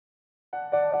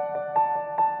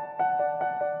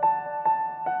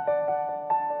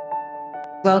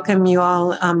welcome you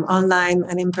all online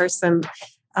and in person.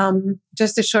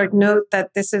 Just a short note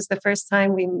that this is the first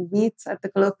time we meet at the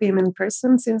Colloquium in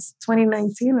person since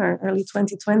 2019 or early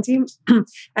 2020.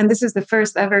 And this is the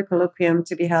first ever Colloquium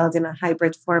to be held in a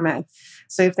hybrid format.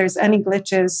 So if there's any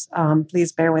glitches,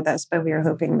 please bear with us, but we are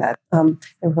hoping that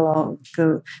it will all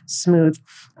go smooth.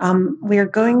 We are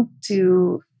going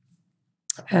to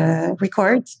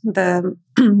record the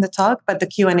talk, but the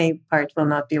Q&A part will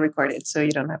not be recorded, so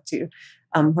you don't have to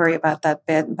worry about that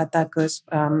bit, but that goes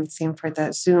same for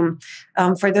the Zoom.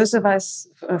 For those of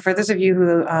you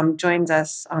who joined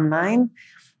us online,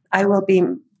 I will be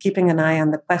keeping an eye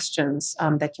on the questions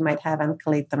that you might have and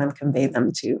collate them and convey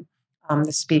them to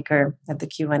the speaker at the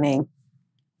Q&A.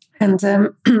 And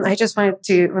I just wanted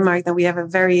to remark that we have a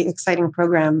very exciting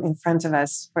program in front of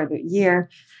us for the year.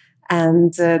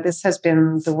 And this has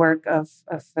been the work of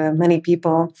many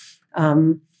people.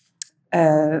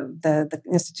 The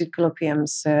Institute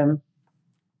Colloquium's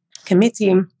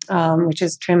committee, which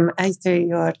is Trim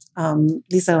Eister,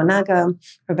 Lisa Onaga,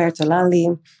 Roberto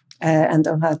Lalli, and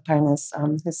Ohad Parnas,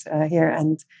 who's here.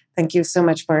 And thank you so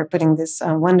much for putting this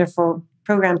wonderful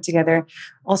program together.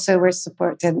 Also, we're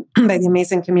supported by the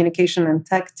amazing communication and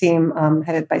tech team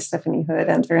headed by Stephanie Hood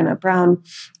and Verena Brown,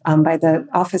 by the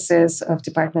offices of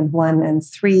Department 1 and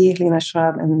 3, Lena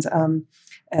Schwab and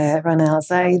Rana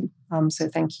Al-Zaid. So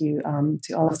thank you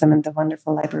to all of them and the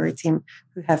wonderful library team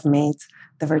who have made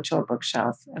the virtual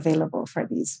bookshelf available for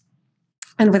these.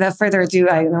 And without further ado,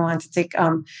 I don't want to take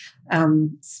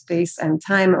space and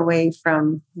time away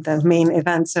from the main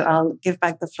event. So I'll give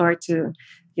back the floor to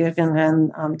Jürgen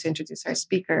Renn to introduce our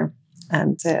speaker.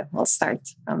 And we'll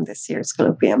start this year's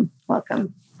Colloquium.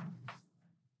 Welcome.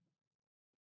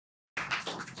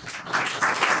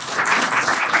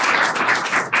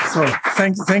 So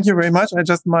thank you very much. I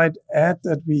just might add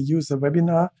that we use a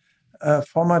webinar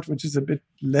format, which is a bit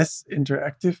less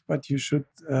interactive, but you should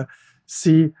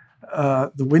see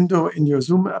the window in your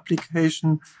Zoom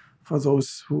application for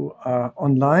those who are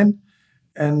online.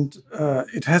 And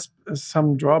it has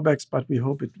some drawbacks, but we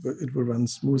hope it will run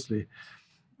smoothly.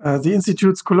 The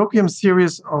Institute's Colloquium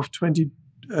series of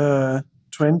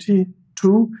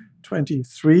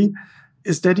 2022-23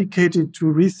 is dedicated to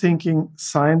rethinking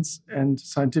science and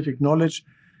scientific knowledge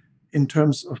in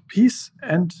terms of peace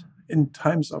and in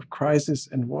times of crisis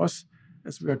and wars,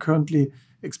 as we are currently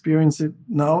experiencing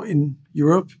now in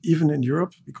Europe, even in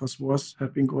Europe, because wars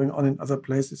have been going on in other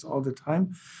places all the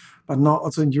time, but now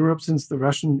also in Europe since the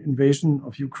Russian invasion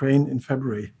of Ukraine in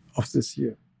February of this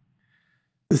year.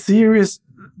 The series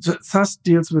thus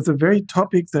deals with a very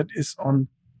topic that is on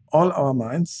all our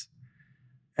minds.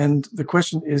 And the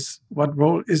question is, what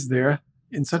role is there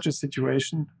in such a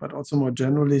situation, but also more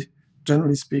generally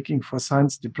speaking, for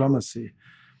science diplomacy?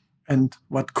 And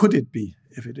what could it be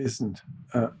if it isn't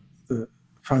the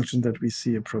function that we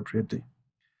see appropriately?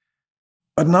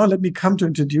 But now let me come to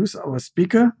introduce our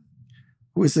speaker,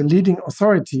 who is a leading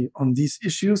authority on these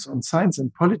issues, on science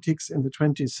and politics in the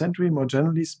 20th century, more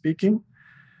generally speaking.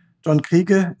 John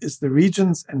Krige is the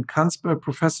Regents and Kansberg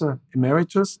Professor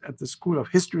Emeritus at the School of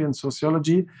History and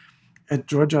Sociology at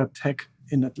Georgia Tech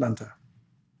in Atlanta.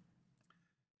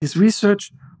 His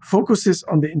research focuses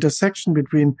on the intersection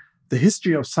between the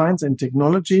history of science and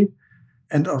technology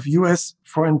and of US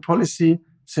foreign policy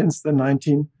since the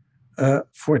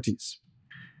 1940s.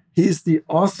 He is the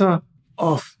author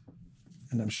of,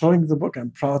 and I'm showing the book, I'm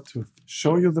proud to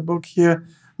show you the book here,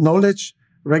 Knowledge,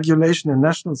 Regulation and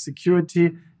National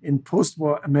Security in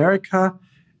Post-War America,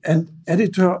 and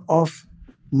editor of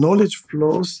Knowledge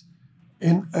Flows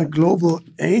in a Global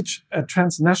Age, a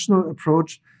transnational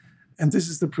approach. And this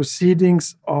is the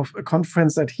proceedings of a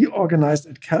conference that he organized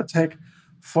at Caltech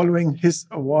following his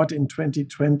award in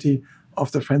 2020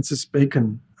 of the Francis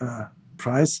Bacon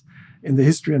Prize in the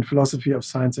History and Philosophy of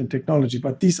Science and Technology.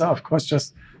 But these are, of course,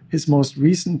 just his most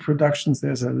recent productions.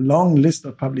 There's a long list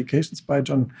of publications by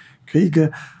John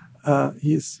Krige.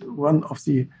 He is one of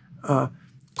the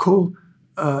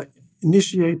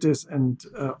co-initiators and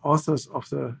authors of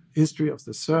the history of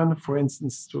the CERN, for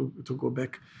instance, to go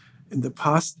back in the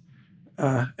past.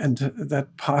 And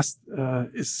that past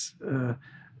is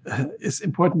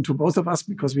important to both of us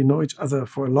because we know each other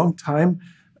for a long time,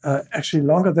 actually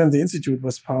longer than the Institute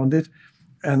was founded.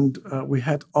 And we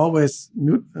had always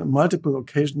multiple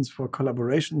occasions for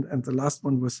collaboration. And the last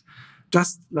one was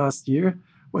just last year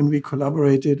when we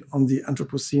collaborated on the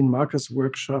Anthropocene Markers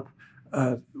Workshop,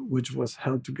 which was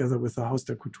held together with the Haus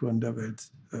der Kulturen der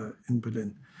Welt in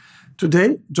Berlin.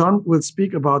 Today, John will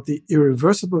speak about the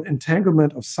irreversible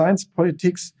entanglement of science,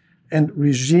 politics, and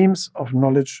regimes of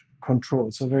knowledge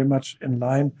control. So very much in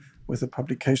line with the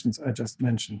publications I just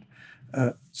mentioned.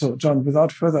 So, John,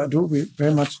 without further ado, we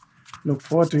very much look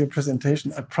forward to your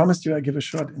presentation. I promised you I'd give a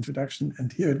short introduction,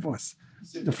 and here it was.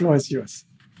 The floor is yours.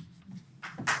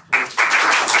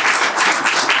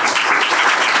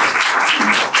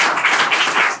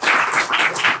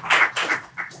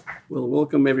 Well,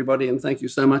 welcome everybody, and thank you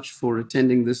so much for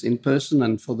attending this in person,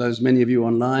 and for those many of you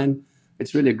online.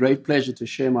 It's really a great pleasure to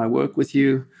share my work with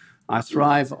you. I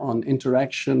thrive on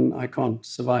interaction. I can't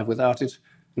survive without it.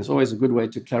 And it's always a good way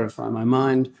to clarify my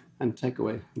mind and take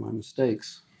away my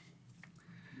mistakes.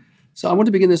 So I want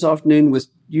to begin this afternoon with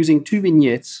using two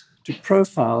vignettes to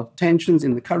profile tensions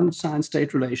in the current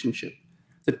science-state relationship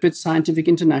that pits scientific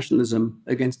internationalism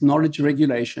against knowledge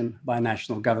regulation by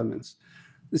national governments.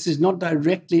 This is not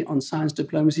directly on science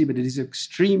diplomacy, but it is of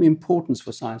extreme importance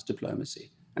for science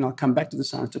diplomacy. And I'll come back to the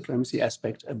science diplomacy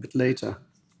aspect a bit later.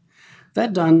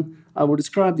 That done, I will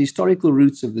describe the historical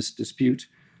roots of this dispute,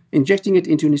 injecting it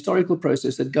into an historical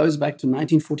process that goes back to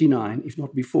 1949, if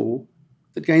not before,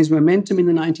 that gains momentum in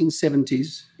the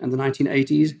 1970s and the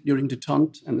 1980s during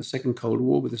détente and the Second Cold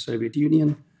War with the Soviet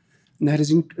Union, and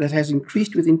that has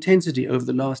increased with intensity over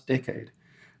the last decade,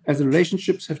 as the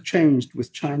relationships have changed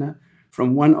with China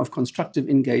from one of constructive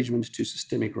engagement to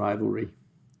systemic rivalry.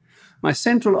 My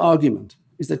central argument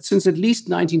is that since at least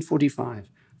 1945,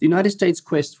 the United States'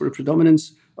 quest for a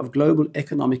predominance of global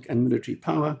economic and military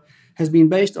power has been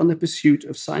based on the pursuit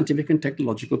of scientific and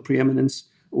technological preeminence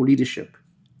or leadership,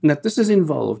 and that this has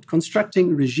involved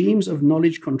constructing regimes of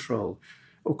knowledge control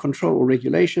or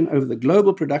regulation over the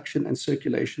global production and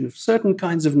circulation of certain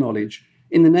kinds of knowledge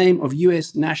in the name of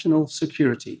US national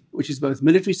security, which is both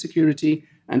military security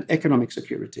and economic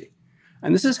security.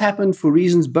 And this has happened for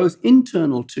reasons both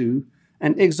internal to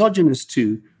and exogenous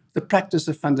to the practice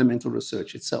of fundamental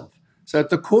research itself. So at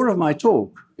the core of my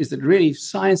talk is that really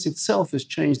science itself has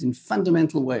changed in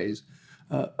fundamental ways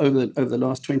over the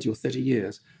last 20 or 30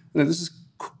 years. And this is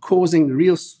causing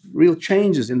real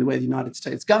changes in the way the United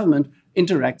States government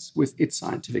interacts with its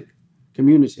scientific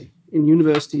community in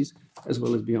universities as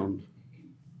well as beyond.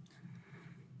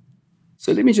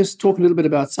 So let me just talk a little bit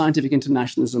about scientific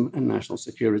internationalism and national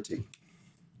security.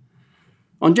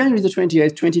 On January the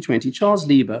 28th, 2020, Charles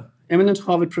Lieber, eminent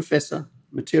Harvard professor,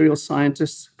 material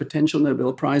scientist, potential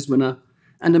Nobel Prize winner,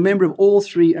 and a member of all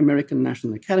three American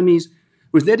National Academies,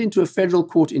 was led into a federal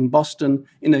court in Boston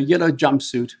in a yellow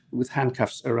jumpsuit with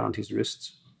handcuffs around his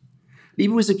wrists.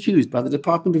 Lieber was accused by the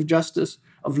Department of Justice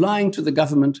of lying to the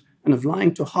government and of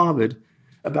lying to Harvard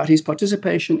about his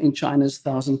participation in China's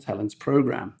Thousand Talents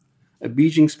program, a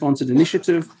Beijing-sponsored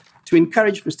initiative to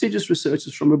encourage prestigious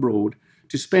researchers from abroad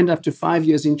to spend up to 5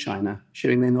 years in China,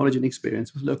 sharing their knowledge and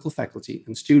experience with local faculty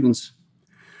and students.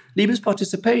 Lieber's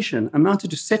participation amounted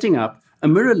to setting up a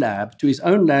mirror lab to his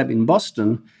own lab in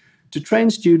Boston to train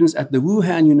students at the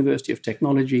Wuhan University of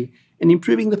Technology in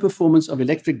improving the performance of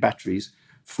electric batteries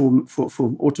for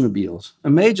automobiles, a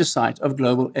major site of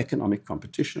global economic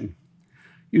competition.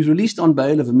 He was released on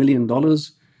bail of $1 million,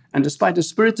 and despite a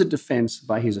spirited defense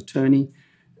by his attorney,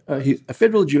 a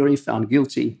federal jury found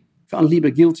Lieber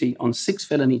guilty on 6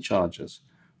 felony charges,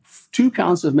 2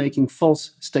 counts of making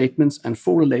false statements and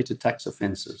 4 related tax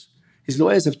offenses. His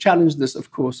lawyers have challenged this,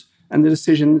 of course, and this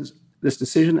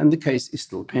decision and the case is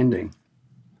still pending.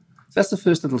 So that's the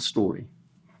first little story.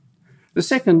 The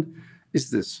second is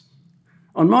this.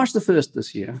 On March the 1st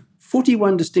this year,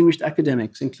 41 distinguished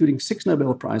academics, including 6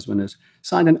 Nobel Prize winners,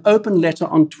 signed an open letter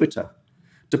on Twitter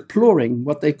deploring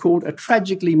what they called a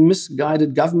tragically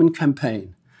misguided government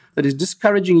campaign that is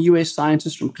discouraging US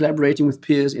scientists from collaborating with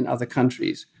peers in other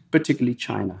countries, particularly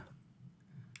China.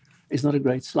 It's not a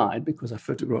great slide because I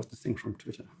photographed the thing from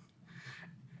Twitter.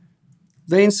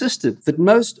 They insisted that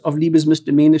most of Lieber's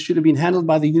misdemeanors should have been handled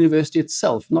by the university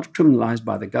itself, not criminalized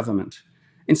by the government.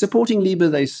 In supporting Lieber,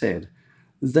 they said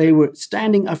they were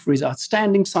standing up for his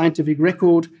outstanding scientific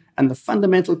record and the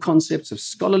fundamental concepts of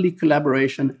scholarly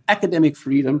collaboration, academic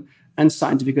freedom, and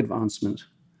scientific advancement.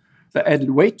 They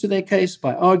added weight to their case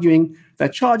by arguing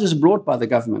that charges brought by the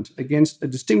government against a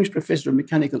distinguished professor of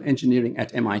mechanical engineering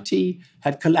at MIT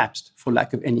had collapsed for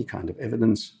lack of any kind of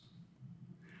evidence.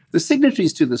 The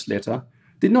signatories to this letter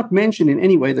did not mention in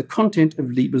any way the content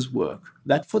of Lieber's work.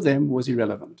 That for them was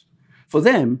irrelevant. For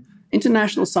them,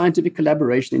 international scientific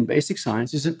collaboration in basic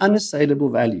science is an unassailable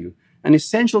value and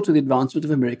essential to the advancement of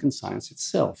American science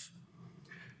itself,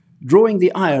 drawing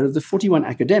the ire of the 41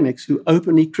 academics who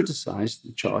openly criticized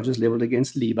the charges leveled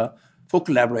against Lieber for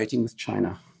collaborating with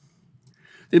China.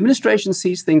 The administration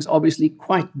sees things obviously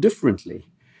quite differently.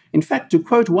 In fact, to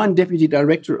quote one deputy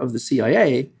director of the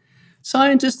CIA,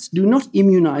 scientists do not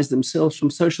immunize themselves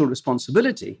from social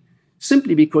responsibility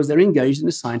simply because they're engaged in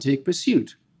a scientific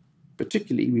pursuit,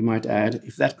 particularly, we might add,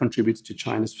 if that contributes to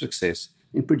China's success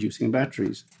in producing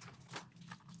batteries.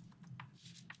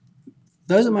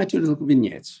 Those are my two little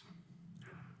vignettes.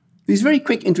 These very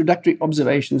quick introductory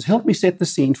observations help me set the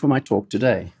scene for my talk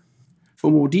today.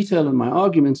 For more detail on my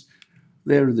arguments,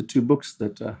 there are the two books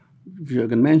that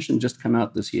Jürgen mentioned, just come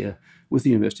out this year with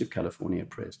the University of California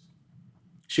Press,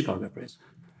 Chicago Press.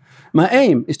 My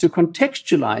aim is to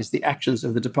contextualize the actions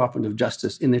of the Department of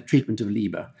Justice in their treatment of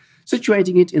LIBA,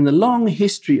 situating it in the long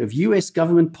history of US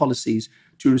government policies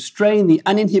to restrain the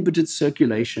uninhibited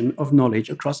circulation of knowledge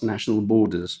across national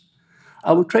borders.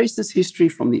 I will trace this history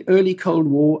from the early Cold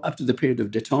War up to the period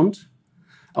of détente.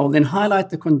 I will then highlight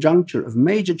the conjuncture of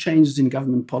major changes in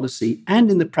government policy and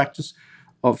in the practice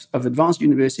of advanced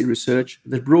university research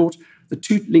that brought the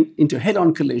two linked into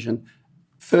head-on collision,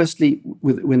 firstly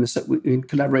in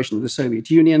collaboration with the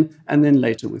Soviet Union and then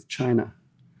later with China.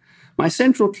 My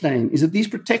central claim is that these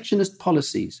protectionist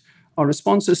policies are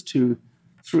responses to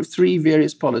three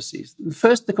various policies.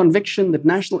 First, the conviction that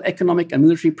national economic and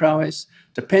military prowess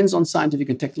depends on scientific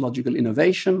and technological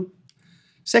innovation.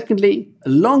 Secondly,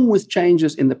 along with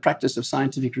changes in the practice of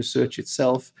scientific research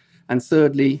itself. And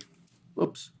thirdly,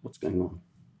 what's going on?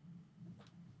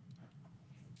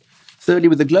 Thirdly,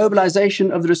 with the globalization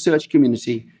of the research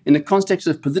community in the context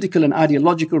of political and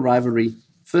ideological rivalry,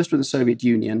 first with the Soviet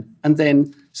Union, and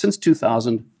then, since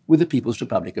 2000, with the People's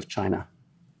Republic of China.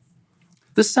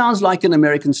 This sounds like an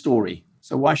American story,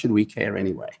 so why should we care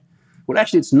anyway? Well,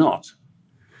 actually, it's not.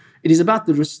 It is about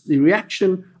the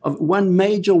reaction of one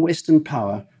major Western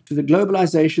power to the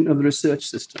globalization of the research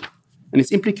system and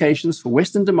its implications for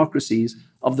Western democracies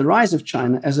of the rise of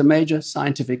China as a major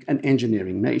scientific and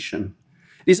engineering nation.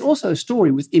 It is also a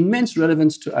story with immense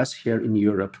relevance to us here in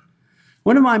Europe.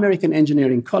 One of my American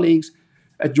engineering colleagues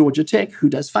at Georgia Tech, who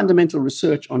does fundamental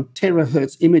research on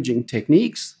terahertz imaging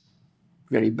techniques,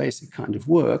 very basic kind of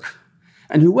work,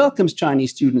 and who welcomes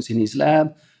Chinese students in his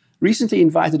lab, recently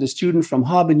invited a student from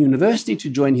Harbin University to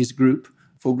join his group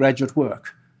for graduate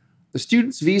work. The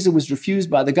student's visa was refused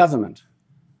by the government.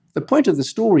 The point of the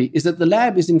story is that the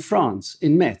lab is in France,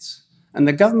 in Metz, and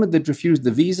the government that refused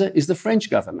the visa is the French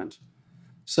government.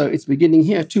 So it's beginning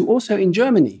here too. Also in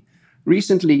Germany,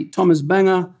 recently Thomas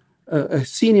Banger, a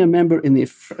senior member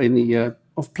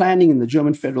of planning in the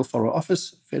German Federal Foreign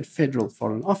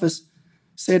Office,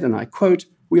 said, and I quote,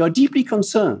 "We are deeply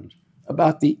concerned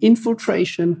about the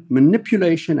infiltration,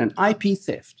 manipulation, and IP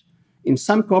theft in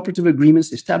some cooperative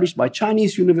agreements established by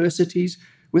Chinese universities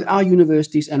with our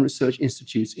universities and research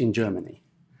institutes in Germany."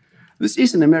 This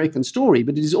is an American story,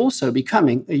 but it is also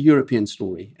becoming a European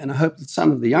story. And I hope that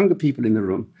some of the younger people in the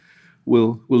room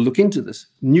will look into this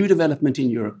new development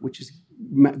in Europe, which is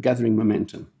gathering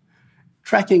momentum,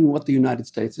 tracking what the United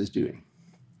States is doing.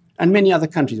 And many other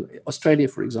countries, Australia,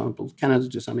 for example, Canada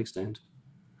to some extent.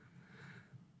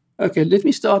 Okay, let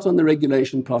me start on the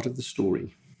regulation part of the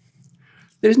story.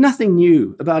 There is nothing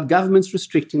new about governments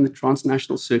restricting the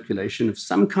transnational circulation of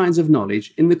some kinds of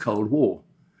knowledge in the Cold War.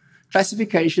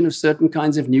 Classification of certain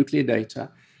kinds of nuclear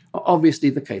data are obviously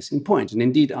the case in point. And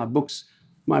indeed, our books,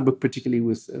 my book particularly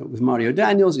with Mario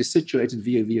Daniels, is situated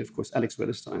vis-a-vis, of course, Alex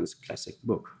Wellerstein's classic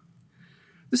book.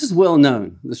 This is well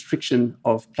known, the restriction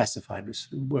of classified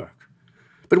work.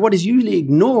 But what is usually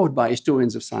ignored by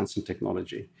historians of science and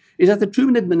technology is that the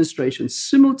Truman administration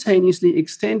simultaneously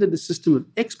extended the system of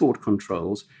export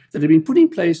controls that had been put in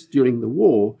place during the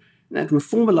war and that were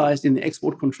formalized in the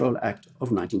Export Control Act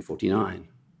of 1949.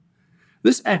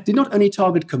 This act did not only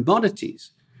target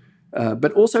commodities,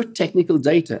 but also technical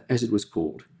data, as it was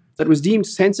called, that was deemed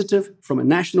sensitive from a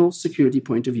national security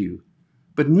point of view,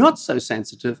 but not so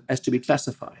sensitive as to be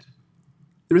classified.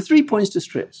 There are 3 points to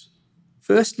stress.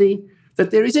 Firstly,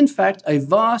 that there is in fact a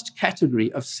vast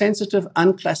category of sensitive,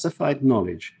 unclassified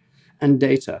knowledge and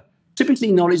data,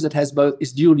 typically knowledge that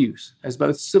is dual use, has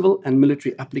both civil and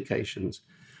military applications,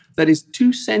 that is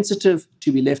too sensitive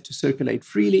to be left to circulate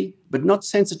freely, but not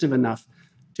sensitive enough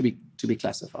to be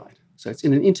classified. So it's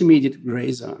in an intermediate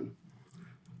gray zone.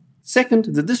 Second,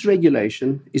 that this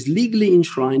regulation is legally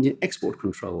enshrined in export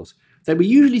controls that we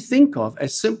usually think of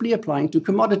as simply applying to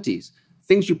commodities,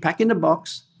 things you pack in a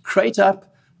box, crate up,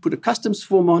 put a customs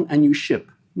form on, and you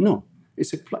ship. No,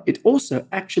 it also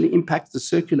actually impacts the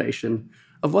circulation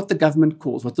of what the government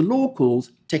calls, what the law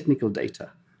calls, technical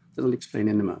data, that I'll explain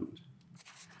in a moment.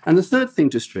 And the third thing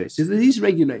to stress is that these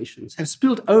regulations have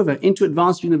spilled over into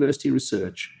advanced university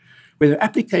research, where their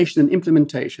application and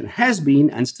implementation has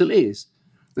been, and still is,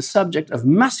 the subject of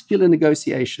muscular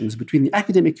negotiations between the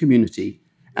academic community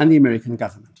and the American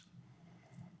government.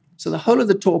 So the whole of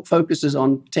the talk focuses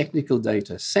on technical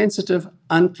data, sensitive,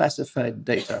 unclassified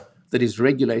data that is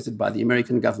regulated by the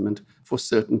American government for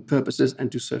certain purposes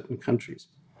and to certain countries.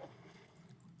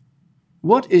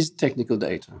 What is technical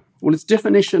data? Well, its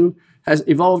definition has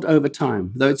evolved over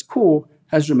time, though its core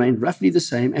has remained roughly the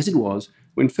same as it was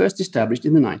when first established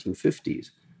in the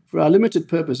 1950s. For our limited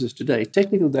purposes today,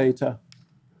 technical data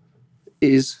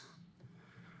is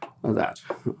that.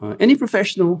 Any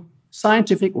professional,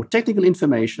 scientific, or technical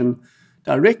information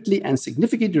directly and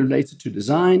significantly related to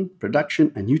design,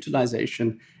 production, and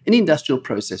utilization in industrial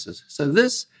processes. So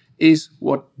this is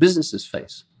what businesses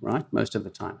face, right, most of the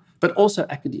time, but also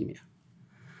academia.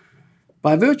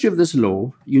 By virtue of this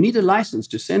law, you need a license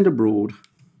to send abroad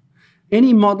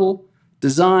any model,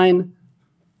 design,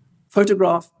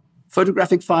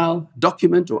 photographic file,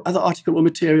 document, or other article or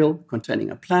material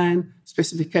containing a plan,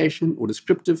 specification, or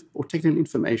descriptive or technical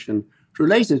information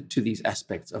related to these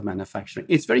aspects of manufacturing.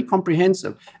 It's very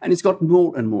comprehensive, and it's got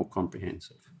more and more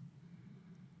comprehensive.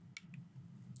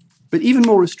 But even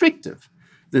more restrictive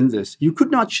than this, you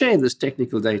could not share this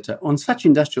technical data on such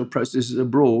industrial processes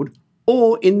abroad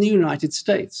or in the United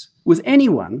States with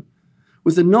anyone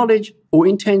with the knowledge or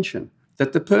intention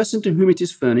that the person to whom it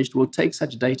is furnished will take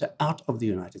such data out of the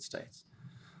United States.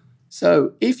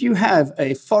 So if you have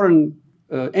a foreign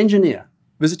engineer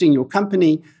visiting your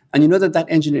company and you know that that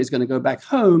engineer is going to go back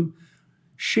home,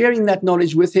 sharing that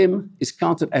knowledge with him is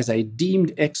counted as a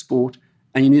deemed export,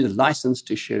 and you need a license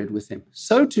to share it with him.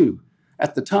 So too,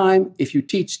 at the time, if you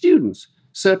teach students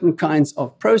certain kinds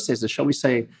of processes, shall we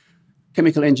say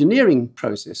chemical engineering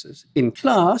processes in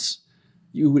class,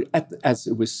 you would, as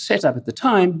it was set up at the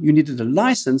time, you needed a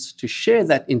license to share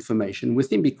that information with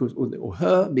him or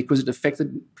her because it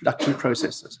affected production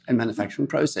processes and manufacturing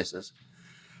processes.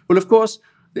 Well, of course,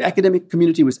 the academic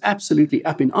community was absolutely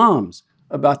up in arms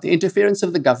about the interference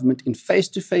of the government in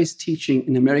face-to-face teaching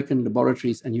in American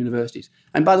laboratories and universities.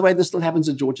 And by the way, this still happens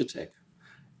at Georgia Tech.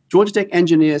 Georgia Tech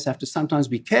engineers have to sometimes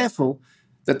be careful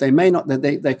that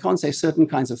they can't say certain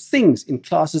kinds of things in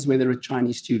classes where there are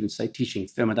Chinese students, say, teaching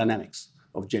thermodynamics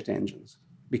of jet engines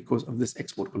because of this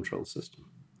export control system.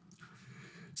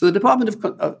 So the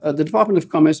Department of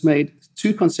Commerce made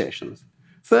two concessions.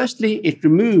 Firstly, it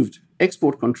removed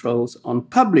export controls on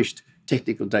published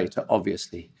technical data,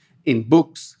 obviously, in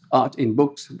books, art in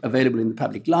books available in the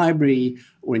public library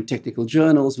or in technical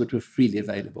journals which were freely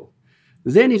available.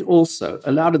 Then it also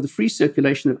allowed the free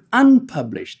circulation of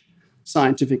unpublished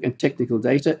scientific and technical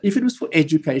data if it was for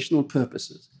educational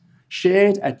purposes,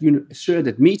 shared at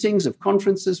meetings of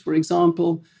conferences, for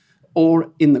example,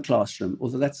 or in the classroom,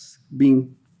 although that's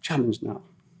being challenged now.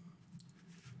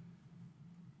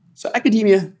 So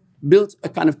academia built a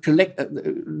kind of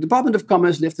the Department of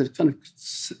Commerce left a kind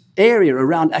of area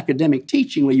around academic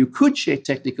teaching where you could share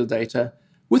technical data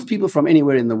with people from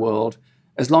anywhere in the world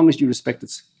as long as you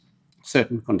respected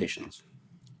certain conditions.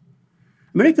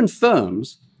 American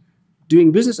firms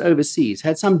doing business overseas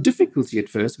had some difficulty at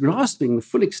first grasping the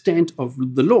full extent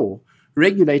of the law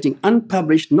regulating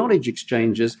unpublished knowledge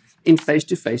exchanges in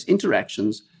face-to-face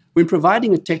interactions when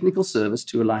providing a technical service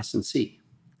to a licensee.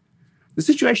 The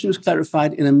situation was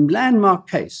clarified in a landmark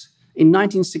case in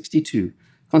 1962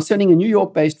 concerning a New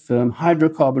York-based firm,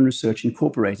 Hydrocarbon Research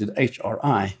Incorporated,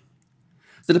 HRI.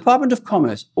 The Department of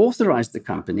Commerce authorized the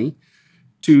company,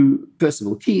 to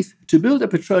Percival Keith, to build a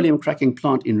petroleum cracking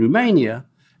plant in Romania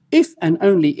if and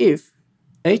only if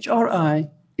HRI,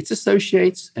 its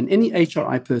associates, and any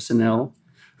HRI personnel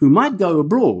who might go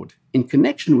abroad in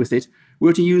connection with it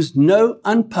were to use no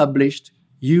unpublished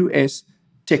US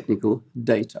technical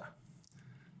data.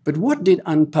 But what did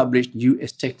unpublished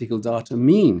US technical data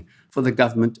mean for the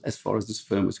government as far as this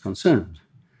firm was concerned?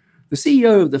 The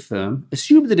CEO of the firm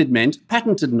assumed that it meant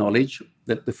patented knowledge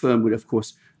that the firm would, of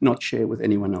course, not share with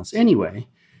anyone else anyway,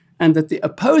 and that the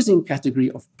opposing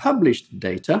category of published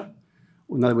data,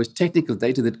 or in other words, technical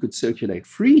data that could circulate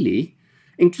freely,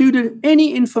 included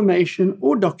any information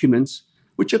or documents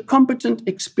which a competent,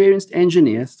 experienced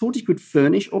engineer thought he could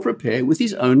furnish or prepare with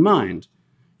his own mind,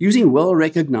 using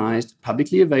well-recognized,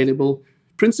 publicly available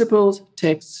principles,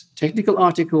 texts, technical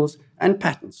articles, and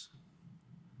patents.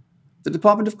 The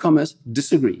Department of Commerce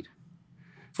disagreed.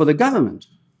 For the government,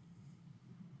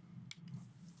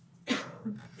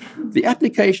 the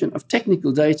application of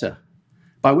technical data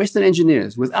by Western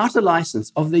engineers without a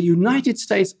license of the United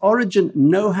States origin,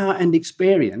 know-how, and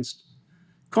experience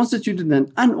constituted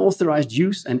an unauthorized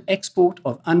use and export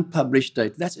of unpublished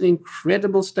data. That's an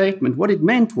incredible statement. What it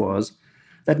meant was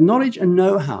that knowledge and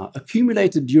know-how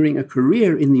accumulated during a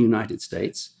career in the United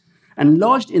States and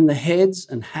lodged in the heads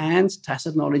and hands,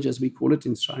 tacit knowledge as we call it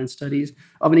in science studies,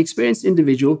 of an experienced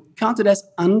individual counted as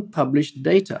unpublished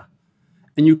data.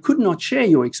 And you could not share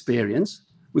your experience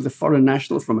with a foreign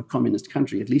national from a communist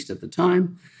country, at least at the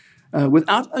time,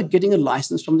 without getting a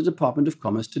license from the Department of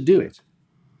Commerce to do it.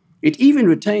 It even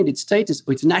retained its status,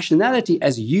 its nationality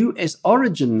as US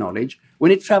origin knowledge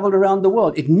when it traveled around the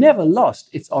world. It never lost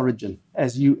its origin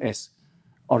as US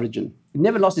origin. It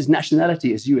never lost its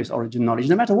nationality as US origin knowledge,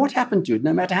 no matter what happened to it,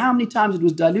 no matter how many times it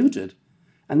was diluted.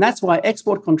 And that's why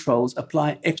export controls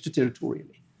apply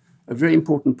extraterritorially. A very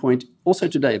important point, also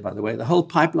today, by the way. The whole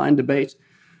pipeline debate,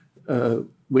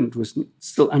 when it was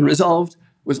still unresolved,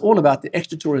 was all about the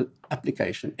extraterritorial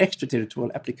application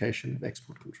of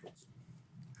export controls.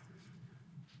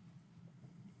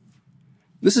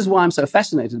 This is why I'm so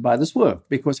fascinated by this work,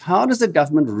 because how does the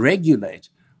government regulate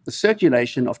the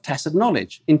circulation of tacit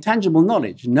knowledge, intangible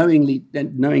knowledge, knowingly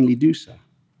do so?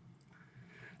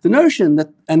 The notion that,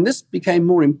 and this became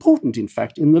more important, in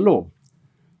fact, in the law,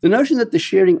 the notion that the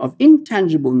sharing of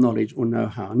intangible knowledge or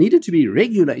know-how needed to be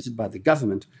regulated by the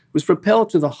government was propelled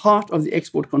to the heart of the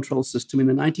export control system in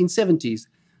the 1970s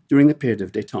during the period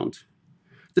of détente.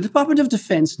 The Department of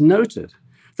Defense noted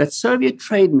that Soviet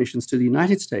trade missions to the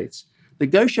United States,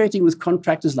 negotiating with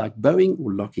contractors like Boeing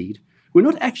or Lockheed, were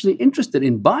not actually interested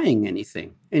in buying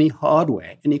anything, any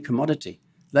hardware, any commodity.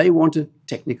 They wanted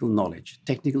technical knowledge,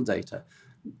 technical data,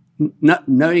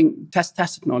 knowing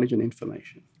tacit knowledge and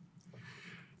information.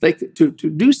 To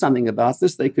do something about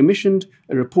this, they commissioned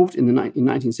a report in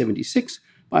 1976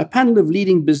 by a panel of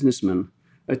leading businessmen,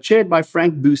 chaired by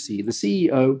Frank Busey, the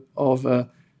CEO of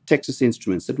Texas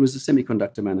Instruments, that was a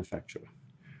semiconductor manufacturer.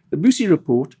 The Busey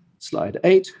report, slide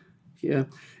 8 here,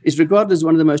 is regarded as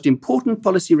one of the most important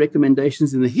policy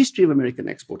recommendations in the history of American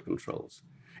export controls.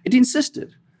 It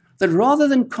insisted that rather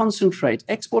than concentrate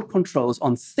export controls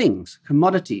on things,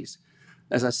 commodities,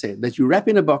 as I said, that you wrap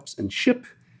in a box and ship,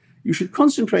 you should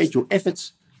concentrate your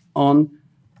efforts on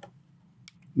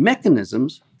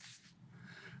mechanisms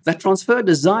that transfer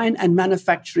design and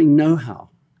manufacturing know-how,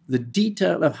 the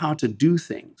detail of how to do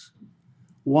things.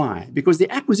 Why? Because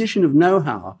the acquisition of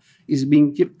know-how is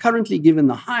being currently given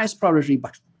the highest priority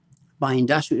by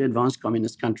industrially advanced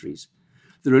communist countries.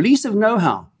 The release of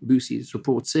know-how, Busey's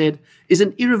report said, is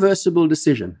an irreversible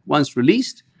decision. Once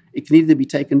released, it can neither be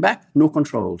taken back nor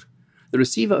controlled. The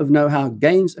receiver of know-how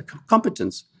gains a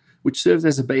competence which serves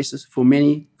as a basis for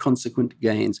many consequent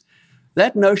gains.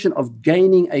 That notion of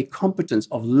gaining a competence,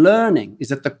 of learning,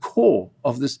 is at the core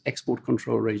of this export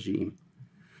control regime.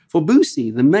 For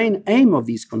Busey, the main aim of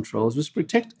these controls was to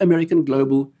protect American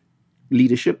global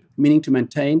leadership, meaning to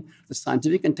maintain the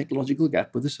scientific and technological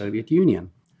gap with the Soviet Union.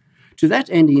 To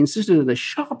that end, he insisted that a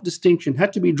sharp distinction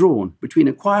had to be drawn between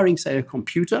acquiring, say, a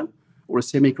computer or a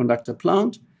semiconductor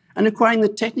plant and acquiring the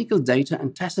technical data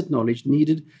and tacit knowledge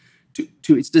needed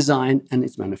to its design and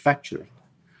its manufacturing.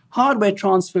 Hardware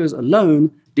transfers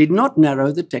alone did not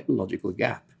narrow the technological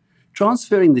gap.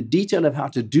 Transferring the detail of how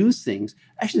to do things,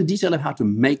 actually the detail of how to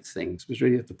make things, was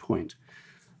really at the point.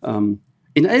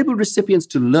 Enabled recipients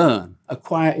to learn,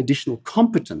 acquire additional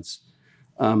competence,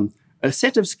 a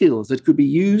set of skills that could be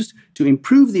used to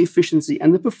improve the efficiency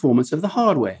and the performance of the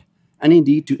hardware, and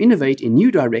indeed to innovate in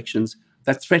new directions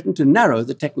that threaten to narrow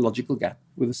the technological gap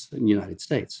with the United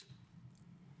States.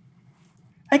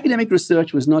 Academic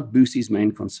research was not Busey's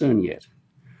main concern yet,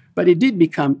 but it did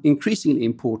become increasingly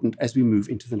important as we move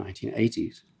into the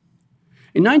 1980s.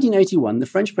 In 1981, the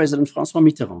French President François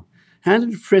Mitterrand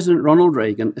handed President Ronald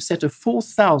Reagan a set of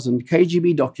 4,000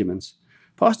 KGB documents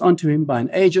passed on to him by an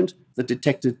agent that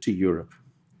defected to Europe.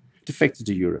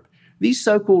 These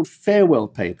so-called farewell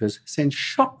papers sent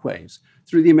shockwaves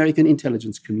through the American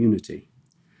intelligence community.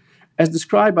 As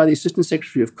described by the Assistant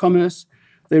Secretary of Commerce,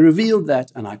 they revealed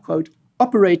that, and I quote,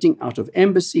 operating out of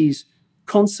embassies,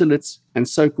 consulates, and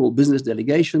so-called business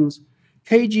delegations,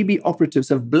 KGB operatives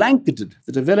have blanketed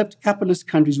the developed capitalist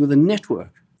countries with a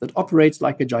network that operates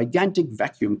like a gigantic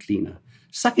vacuum cleaner,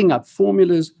 sucking up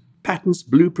formulas, patents,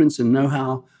 blueprints, and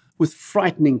know-how with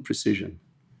frightening precision.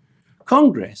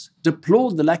 Congress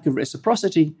deplored the lack of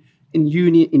reciprocity in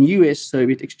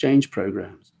US-Soviet exchange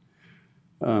programs.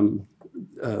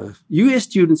 US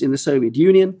students in the Soviet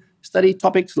Union studied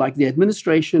topics like the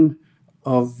administration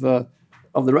of the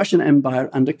Russian Empire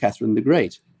under Catherine the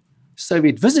Great.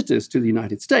 Soviet visitors to the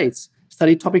United States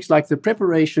studied topics like the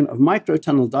preparation of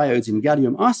microtunnel diodes in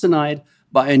gallium arsenide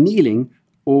by annealing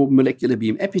or molecular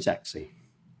beam epitaxy.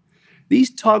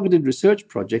 These targeted research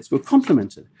projects were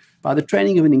complemented by the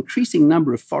training of an increasing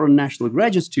number of foreign national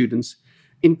graduate students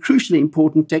in crucially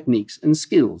important techniques and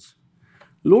skills.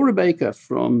 Laura Baker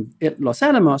from Los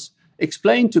Alamos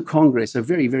explained to Congress, a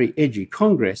very, very edgy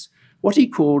Congress, what he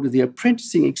called the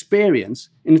apprenticing experience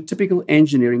in a typical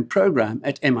engineering program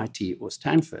at MIT or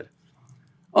Stanford.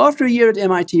 After a year at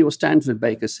MIT or Stanford,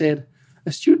 Baker said,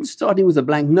 a student starting with a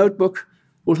blank notebook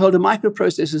will hold a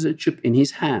microprocessor chip in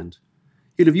his hand.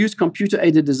 He'll have used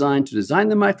computer-aided design to design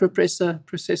the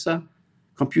microprocessor,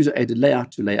 computer-aided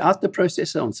layout to lay out the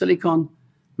processor on silicon,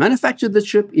 manufactured the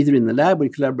chip either in the lab or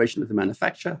in collaboration with the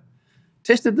manufacturer,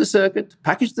 tested the circuit,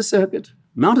 packaged the circuit,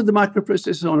 mounted the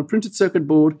microprocessor on a printed circuit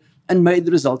board, and made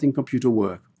the resulting computer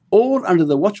work, all under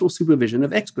the watchful supervision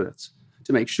of experts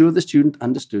to make sure the student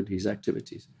understood his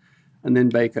activities. And then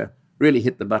Baker really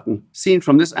hit the button. Seen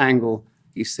from this angle,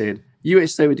 he said,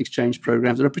 US-Soviet exchange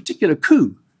programs are a particular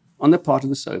coup on the part of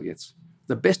the Soviets.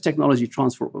 The best technology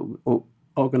transfer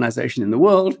organization in the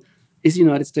world is the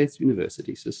United States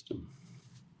university system.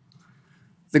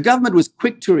 The government was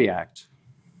quick to react.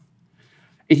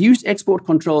 It used export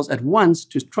controls at once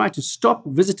to try to stop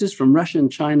visitors from Russia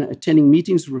and China attending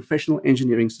meetings of professional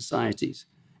engineering societies.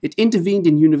 It intervened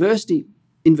in university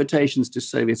invitations to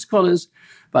Soviet scholars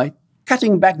by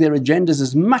cutting back their agendas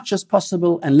as much as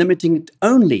possible and limiting it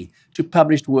only to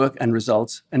published work and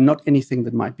results and not anything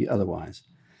that might be otherwise.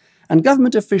 And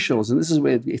government officials, and this is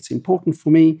where it's important for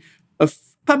me, have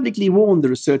publicly warned the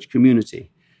research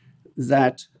community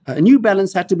that a new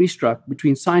balance had to be struck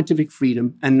between scientific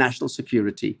freedom and national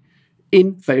security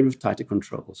in favor of tighter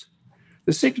controls.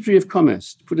 The Secretary of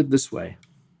Commerce put it this way: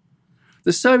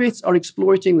 the Soviets are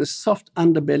exploiting the soft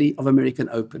underbelly of American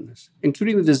openness,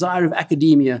 including the desire of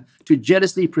academia to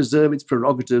jealously preserve its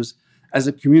prerogatives as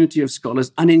a community of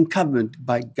scholars unencumbered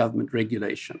by government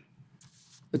regulation.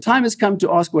 The time has come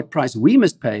to ask what price we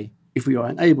must pay if we are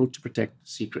unable to protect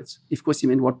secrets. Of course, he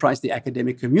meant what price the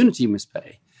academic community must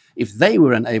pay if they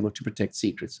were unable to protect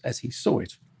secrets, as he saw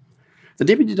it. The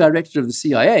deputy director of the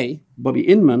CIA, Bobby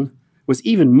Inman, was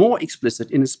even more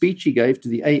explicit in a speech he gave to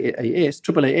the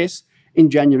AAAS in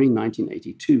January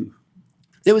 1982.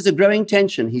 There was a growing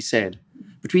tension, he said,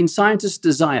 between scientists'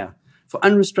 desire for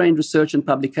unrestrained research and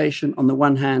publication on the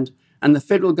one hand, and the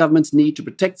federal government's need to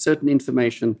protect certain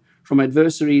information from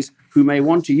adversaries who may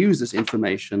want to use this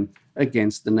information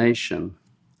against the nation.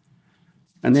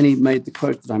 And then he made the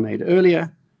quote that I made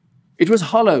earlier. It was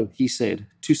hollow, he said,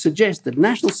 to suggest that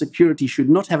national security should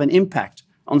not have an impact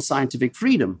on scientific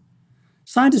freedom.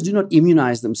 Scientists do not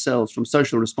immunize themselves from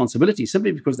social responsibility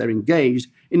simply because they're engaged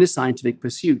in a scientific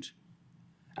pursuit.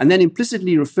 And then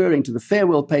implicitly referring to the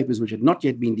farewell papers which had not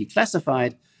yet been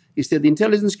declassified, he said the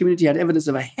intelligence community had evidence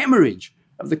of a hemorrhage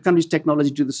of the country's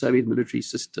technology to the Soviet military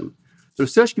system. The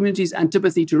research community's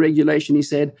antipathy to regulation, he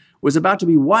said, was about to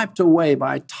be wiped away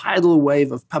by a tidal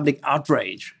wave of public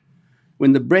outrage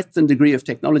when the breadth and degree of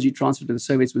technology transfer to the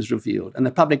Soviets was revealed. And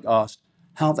the public asked,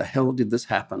 how the hell did this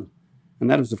happen? And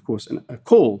that was, of course, a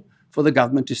call for the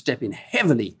government to step in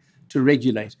heavily to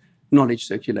regulate knowledge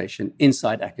circulation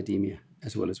inside academia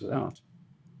as well as without.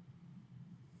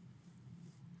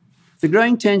 The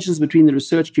growing tensions between the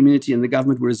research community and the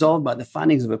government were resolved by the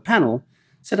findings of a panel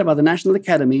set up by the National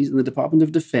Academies and the Department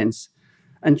of Defense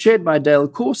and chaired by Dale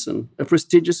Corson, a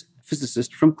prestigious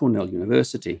physicist from Cornell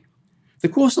University. The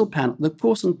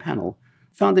Corson panel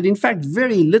found that, in fact,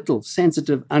 very little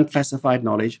sensitive, unclassified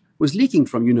knowledge was leaking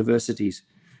from universities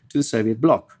to the Soviet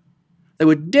bloc. They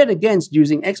were dead against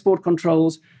using export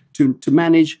controls to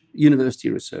manage university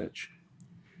research.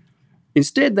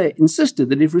 Instead, they insisted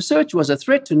that if research was a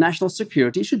threat to national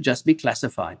security, it should just be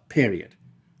classified, period.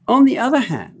 On the other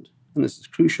hand, and this is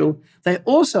crucial, they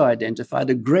also identified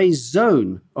a gray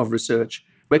zone of research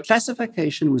where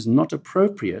classification was not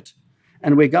appropriate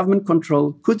and where government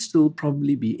control could still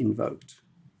probably be invoked.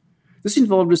 This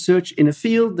involved research in a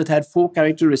field that had four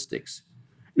characteristics.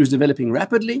 It was developing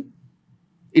rapidly,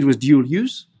 it was dual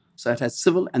use, so it had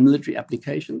civil and military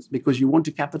applications because you want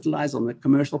to capitalize on the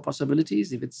commercial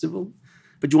possibilities if it's civil,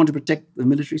 but you want to protect the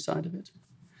military side of it.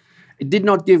 It did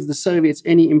not give the Soviets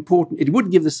it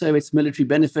would give the Soviets military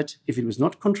benefit if it was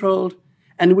not controlled,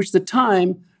 and in which the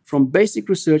time from basic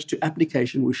research to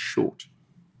application was short.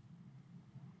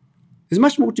 There's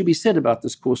much more to be said about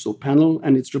this causal panel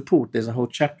and its report. There's a whole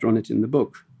chapter on it in the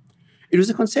book. It was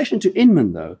a concession to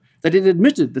Inman, though, that it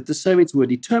admitted that the Soviets were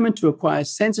determined to acquire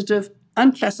sensitive,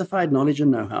 unclassified knowledge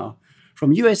and know-how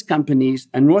from US companies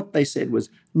and what they said was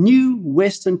new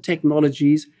Western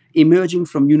technologies emerging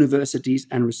from universities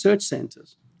and research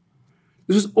centers.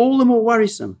 This was all the more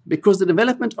worrisome because the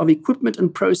development of equipment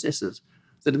and processes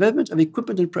for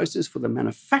the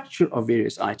manufacture of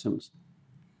various items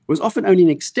was often only an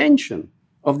extension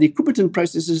of the equipment and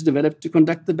processes developed to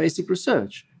conduct the basic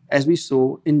research, as we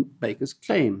saw in Baker's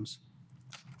claims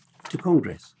to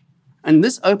Congress. And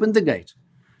this opened the gate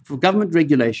for government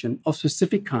regulation of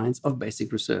specific kinds of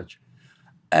basic research.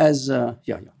 As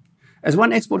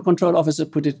one export control officer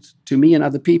put it to me and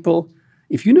other people,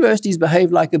 If universities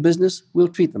behave like a business, we'll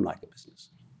treat them like a business.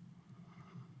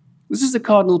 This is the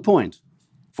cardinal point.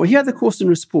 For here the Corson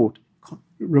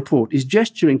report is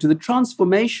gesturing to the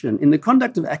transformation in the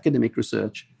conduct of academic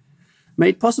research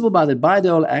made possible by the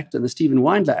Bayh-Dole Act and the Stephen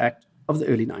Weindler Act of the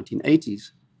early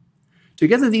 1980s.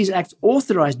 Together, these acts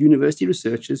authorized university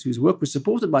researchers whose work was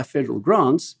supported by federal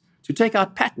grants to take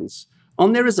out patents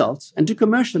on their results and to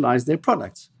commercialize their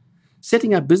products,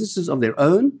 setting up businesses of their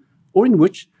own or in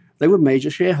which they were major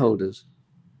shareholders.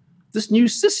 This new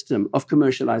system of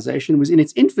commercialization was in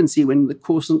its infancy when the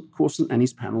Corson and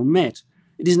his panel met.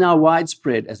 It is now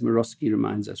widespread, as Morosky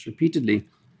reminds us repeatedly.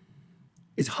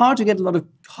 It's hard to get a lot of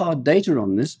hard data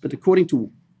on this, but according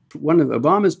to one of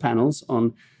Obama's panels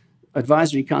on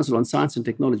Advisory Council on Science and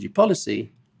Technology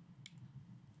Policy,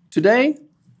 today,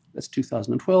 that's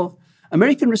 2012,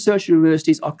 American research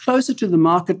universities are closer to the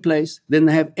marketplace than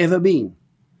they have ever been,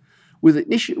 with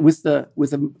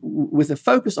a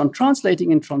focus on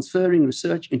translating and transferring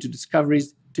research into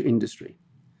discoveries to industry.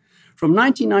 From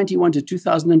 1991 to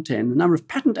 2010, the number of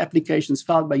patent applications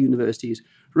filed by universities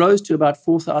rose to about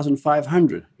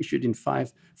 4,500, issued in FY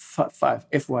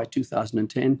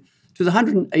 2010, to the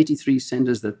 183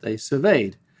 centers that they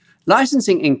surveyed.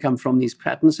 Licensing income from these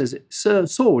patents has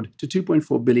soared to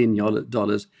 $2.4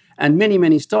 billion, and many,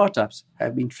 many startups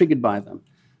have been triggered by them.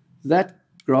 That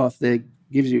graph there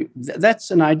gives you, that's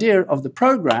an idea of the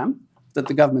program that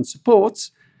the government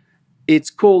supports. It's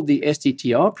called the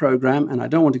STTR program, and I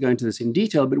don't want to go into this in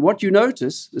detail, but what you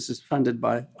notice, this is funded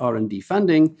by R&D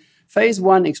funding. Phase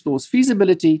 1 explores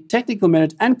feasibility, technical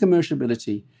merit, and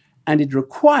commerciality, and it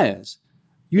requires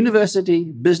university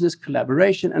business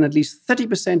collaboration, and at least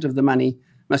 30% of the money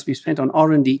must be spent on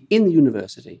R&D in the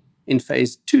university. In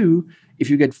phase 2, if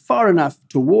you get far enough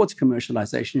towards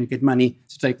commercialization, you get money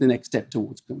to take the next step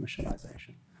towards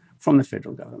commercialization from the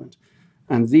federal government.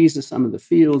 And these are some of the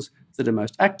fields that are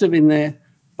most active in there.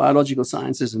 Biological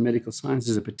sciences and medical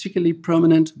sciences are particularly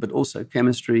prominent, but also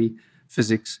chemistry,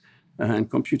 physics, and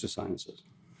computer sciences.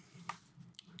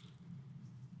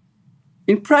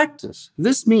 In practice,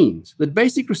 this means that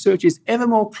basic research is ever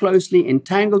more closely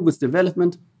entangled with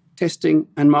development, testing,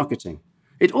 and marketing.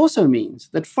 It also means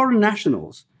that foreign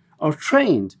nationals are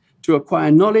trained to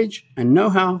acquire knowledge and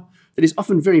know-how that is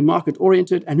often very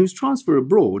market-oriented and whose transfer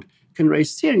abroad can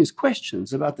raise serious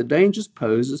questions about the dangers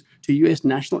posed to US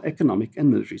national economic and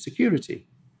military security.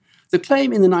 The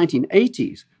claim in the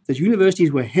 1980s that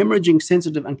universities were hemorrhaging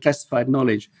sensitive unclassified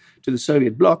knowledge to the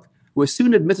Soviet bloc was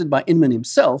soon admitted by Inman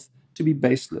himself to be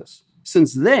baseless.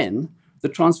 Since then, the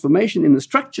transformation in the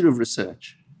structure of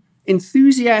research,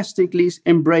 enthusiastically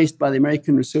embraced by the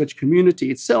American research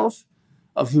community itself,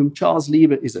 of whom Charles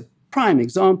Lieber is a prime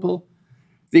example,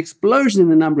 the explosion in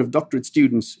the number of doctorate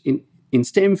students in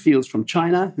STEM fields from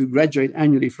China who graduate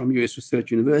annually from US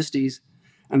research universities,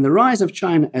 and the rise of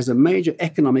China as a major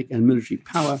economic and military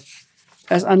power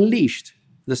has unleashed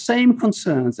the same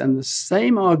concerns and the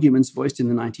same arguments voiced in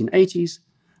the 1980s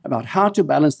about how to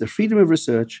balance the freedom of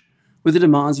research with the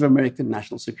demands of American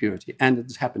national security, and it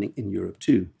is happening in Europe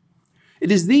too.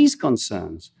 It is these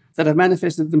concerns that have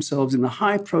manifested themselves in the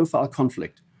high-profile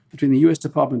conflict between the US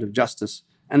Department of Justice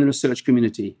and the research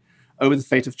community over the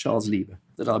fate of Charles Lieber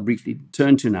that I'll briefly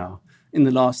turn to now in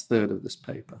the last third of this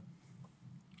paper.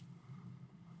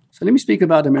 So let me speak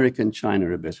about America and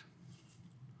China a bit.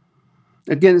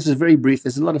 Again, this is very brief.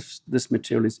 There's a lot of this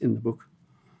material is in the book.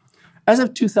 As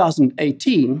of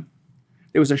 2018,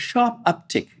 there was a sharp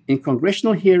uptick in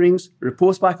congressional hearings,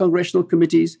 reports by congressional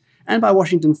committees, and by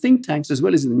Washington think tanks, as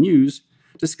well as in the news,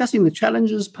 discussing the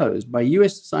challenges posed by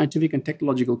US scientific and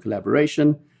technological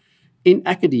collaboration in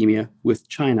academia with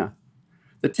China.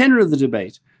 The tenor of the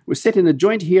debate was set in a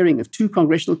joint hearing of 2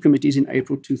 congressional committees in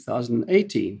April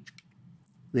 2018.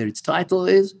 There its title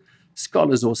is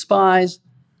Scholars or Spies,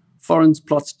 Foreign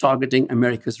Plots Targeting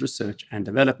America's Research and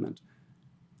Development.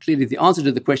 Clearly, the answer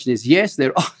to the question is yes,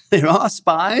 there are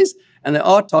spies, and they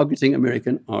are targeting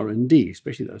American R&D,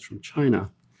 especially those from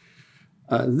China.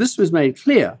 This was made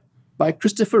clear by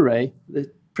Christopher Wray,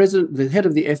 the head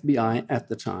of the FBI at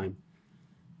the time,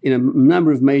 in a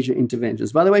number of major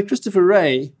interventions. By the way, Christopher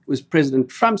Wray was President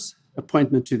Trump's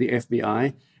appointment to the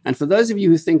FBI, and for those of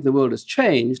you who think the world has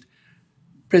changed,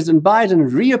 President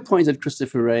Biden reappointed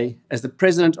Christopher Wray as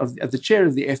the chair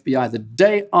of the FBI the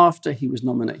day after he was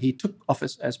nominated. He took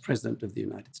office as president of the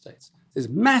United States. There's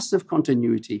massive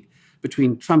continuity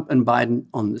between Trump and Biden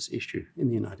on this issue in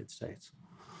the United States.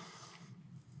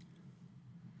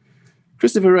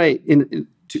 Christopher Wray,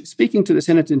 speaking to the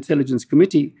Senate Intelligence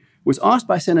Committee, was asked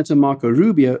by Senator Marco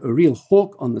Rubio, a real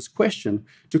hawk on this question,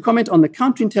 to comment on the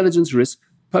counterintelligence risk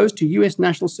posed to US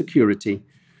national security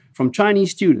from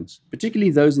Chinese students,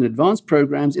 particularly those in advanced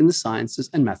programs in the sciences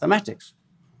and mathematics.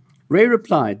 Ray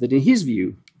replied that in his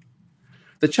view,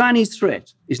 the Chinese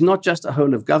threat is not just a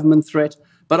whole of government threat,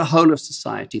 but a whole of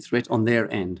society threat on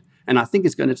their end. And I think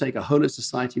it's going to take a whole of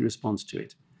society response to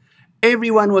it.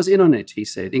 Everyone was in on it, he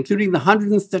said, including the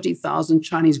 130,000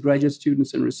 Chinese graduate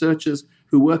students and researchers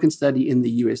who work and study in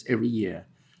the US every year.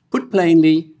 Put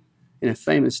plainly, in a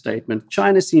famous statement,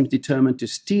 China seems determined to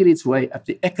steal its way up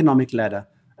the economic ladder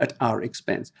at our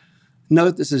expense.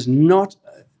 Note, this is not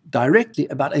directly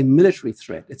about a military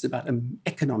threat. It's about an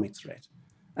economic threat.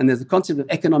 And there's the concept of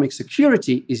economic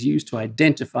security is used to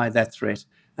identify that threat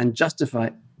and justify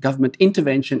government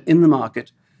intervention in the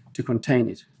market to contain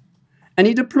it. And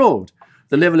he deplored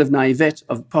the level of naivete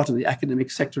of part of the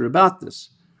academic sector about this.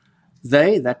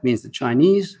 They, that means the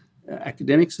Chinese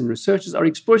academics and researchers, are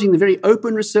exploiting the very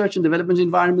open research and development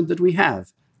environment that we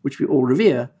have, which we all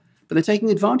revere, but they're taking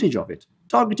advantage of it,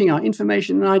 targeting our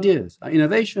information and ideas, our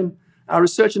innovation, our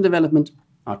research and development,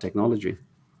 our technology.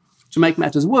 To make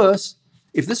matters worse,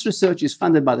 if this research is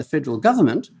funded by the federal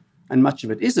government, and much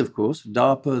of it is, of course,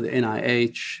 DARPA, the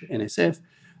NIH, NSF,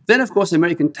 then, of course,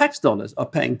 American tax dollars are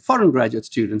paying foreign graduate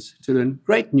students to learn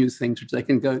great new things which they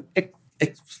can go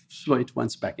exploit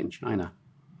once back in China.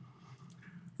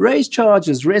 Ray's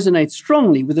charges resonate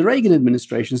strongly with the Reagan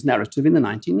administration's narrative in the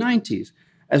 1980s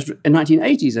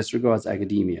as regards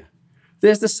academia.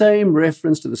 There's the same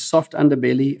reference to the soft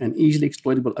underbelly and easily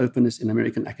exploitable openness in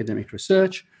American academic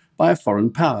research by a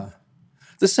foreign power.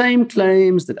 The same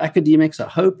claims that academics are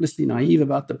hopelessly naive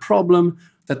about the problem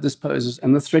that this poses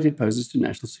and the threat it poses to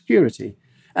national security.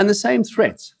 And the same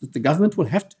threats that the government will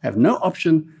have to have no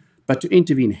option but to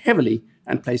intervene heavily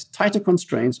and place tighter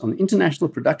constraints on the international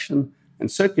production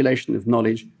and circulation of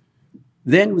knowledge,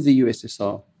 then with the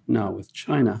USSR, now with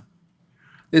China.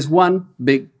 There's one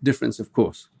big difference, of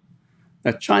course,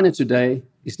 that China today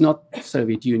is not the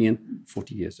Soviet Union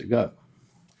 40 years ago.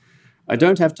 I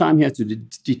don't have time here to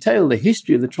detail the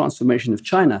history of the transformation of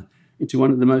China into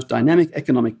one of the most dynamic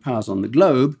economic powers on the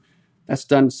globe. That's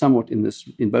done somewhat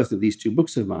in both of these two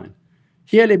books of mine.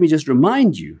 Here, let me just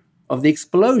remind you of the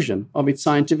explosion of its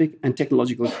scientific and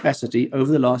technological capacity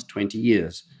over the last 20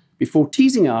 years, before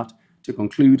teasing out, to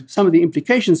conclude, some of the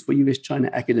implications for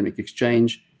US-China academic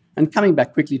exchange and coming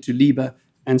back quickly to LIBE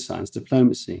and science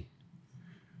diplomacy.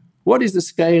 What is the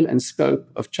scale and scope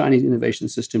of Chinese innovation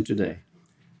system today?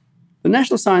 The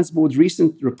National Science Board's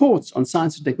recent reports on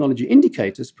science and technology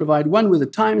indicators provide one with a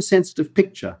time-sensitive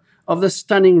picture of the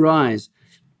stunning rise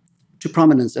to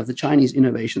prominence of the Chinese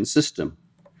innovation system.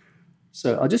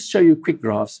 So I'll just show you quick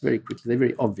graphs very quickly. They're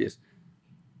very obvious.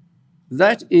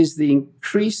 That is the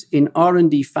increase in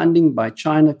R&D funding by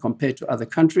China compared to other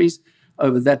countries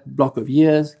over that block of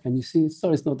years. Can you see?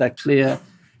 Sorry, it's not that clear.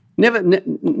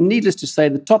 Needless to say,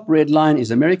 the top red line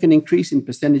is American increase in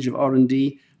percentage of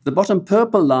R&D. The bottom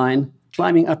purple line,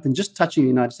 climbing up and just touching the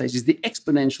United States, is the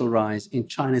exponential rise in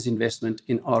China's investment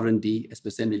in R&D as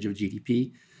percentage of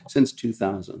GDP since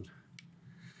 2000.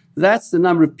 That's the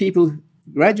number of people,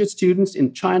 graduate students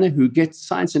in China who get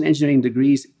science and engineering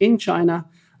degrees in China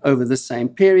over the same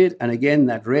period. And again,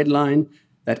 that red line,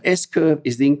 that S-curve,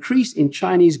 is the increase in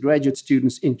Chinese graduate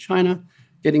students in China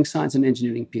getting science and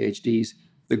engineering PhDs.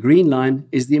 The green line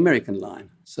is the American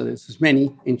line. So there's as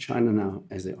many in China now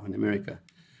as there are in America.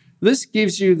 This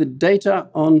gives you the data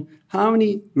on how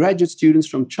many graduate students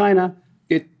from China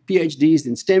get PhDs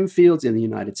in STEM fields in the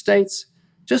United States.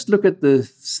 Just look at the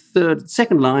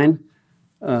second line,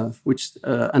 which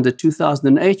under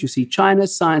 2008, you see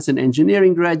China's science and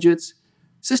engineering graduates.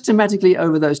 Systematically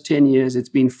over those 10 years, it's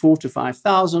been 4,000 to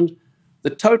 5,000.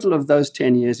 The total of those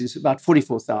 10 years is about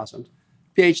 44,000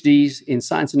 PhDs in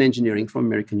science and engineering from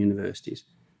American universities.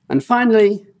 And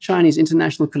finally, Chinese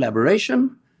international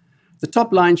collaboration. The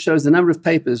top line shows the number of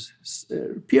papers,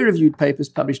 peer-reviewed papers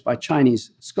published by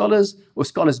Chinese scholars or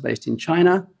scholars based in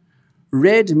China.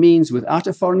 Red means without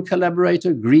a foreign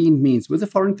collaborator. Green means with a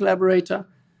foreign collaborator.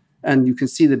 And you can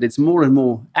see that it's more and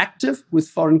more active with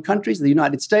foreign countries. The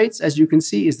United States, as you can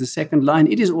see, is the second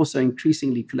line. It is also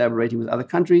increasingly collaborating with other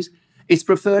countries. Its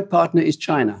preferred partner is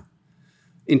China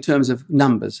in terms of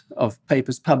numbers of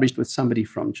papers published with somebody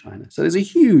from China. So there's a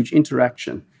huge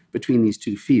interaction between these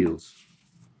two fields.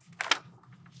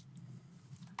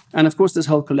 And of course, this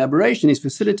whole collaboration is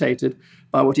facilitated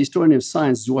by what historian of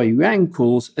science WWII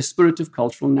calls a spirit of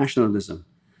cultural nationalism,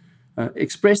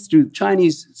 expressed through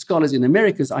Chinese scholars in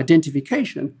America's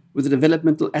identification with the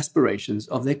developmental aspirations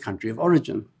of their country of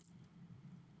origin.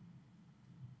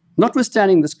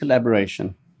 Notwithstanding this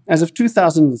collaboration, as of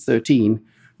 2013,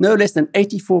 no less than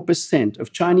 84%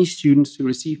 of Chinese students who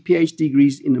receive PhD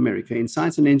degrees in America in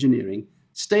science and engineering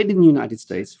stayed in the United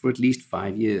States for at least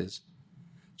 5 years.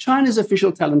 China's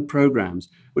official talent programs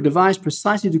were devised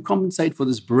precisely to compensate for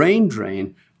this brain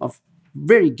drain of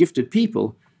very gifted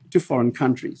people to foreign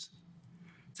countries.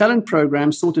 Talent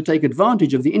programs sought to take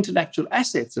advantage of the intellectual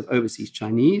assets of overseas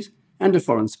Chinese and of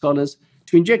foreign scholars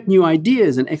to inject new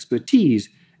ideas and expertise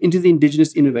into the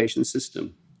indigenous innovation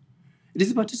system. It is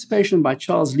the participation by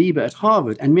Charles Lieber at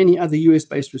Harvard and many other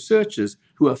US-based researchers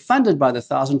who are funded by the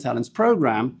 1,000 Talents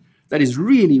program that is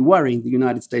really worrying the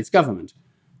United States government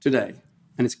today,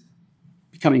 and it's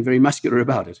becoming very muscular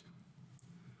about it.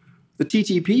 The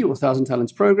TTP, or 1,000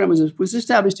 Talents program, was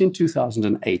established in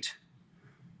 2008.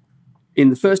 In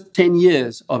the first 10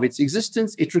 years of its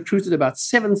existence, it recruited about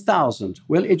 7,000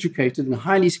 well-educated and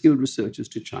highly skilled researchers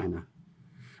to China.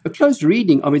 A close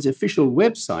reading of its official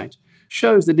website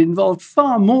shows that it involved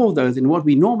far more, though, than what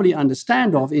we normally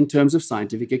understand of in terms of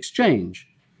scientific exchange.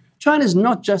 China is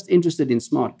not just interested in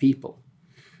smart people.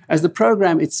 As the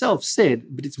program itself said,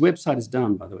 but its website is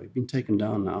down, by the way, been taken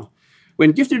down now.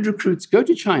 When gifted recruits go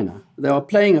to China, they are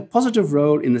playing a positive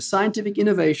role in the scientific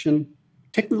innovation,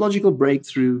 technological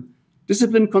breakthrough,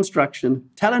 discipline construction,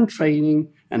 talent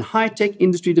training, and high-tech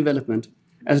industry development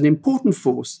as an important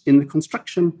force in the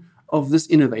construction of this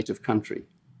innovative country.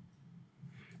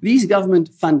 These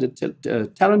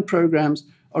government-funded talent programs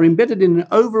are embedded in an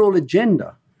overall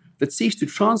agenda that seeks to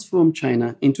transform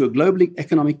China into a global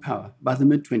economic power by the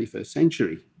mid-21st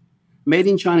century. Made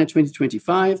in China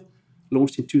 2025,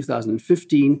 launched in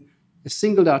 2015, has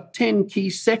singled out 10 key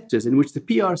sectors in which the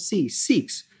PRC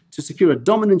seeks to secure a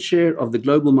dominant share of the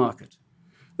global market.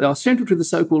 They are central to the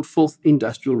so-called Fourth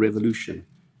Industrial Revolution,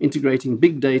 integrating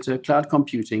big data, cloud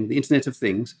computing, the Internet of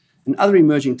Things, and other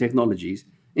emerging technologies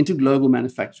into global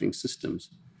manufacturing systems.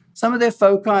 Some of their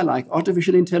foci, like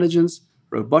artificial intelligence,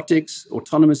 robotics,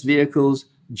 autonomous vehicles,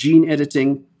 gene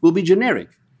editing, will be generic,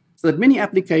 so that many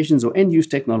applications or end-use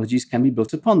technologies can be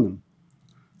built upon them.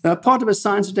 They are part of a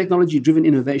science and technology-driven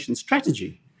innovation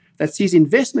strategy that sees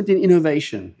investment in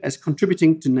innovation as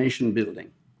contributing to nation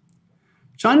building.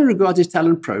 China regards its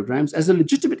talent programs as a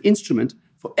legitimate instrument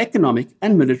for economic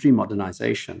and military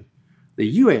modernization. The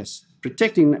US,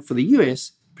 protecting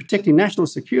national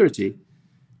security,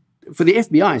 for the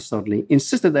FBI, certainly,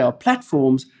 insists that they are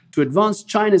platforms to advance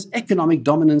China's economic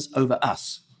dominance over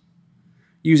us,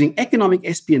 using economic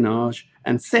espionage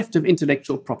and theft of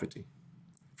intellectual property.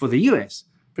 For the US,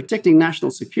 protecting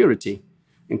national security,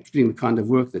 including the kind of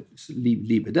work that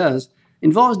Lieber does,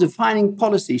 involves defining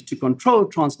policies to control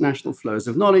transnational flows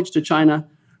of knowledge to China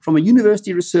from a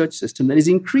university research system that is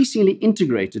increasingly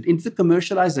integrated into the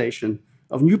commercialization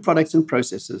of new products and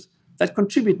processes that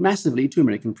contribute massively to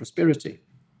American prosperity.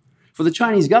 For the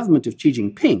Chinese government of Xi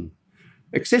Jinping,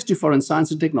 access to foreign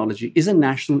science and technology is a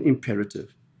national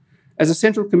imperative. As a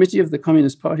Central Committee of the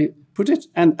Communist Party put it,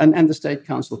 and the State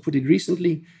Council put it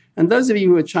recently, and those of you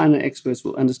who are China experts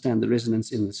will understand the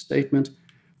resonance in this statement,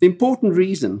 the important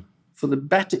reason for the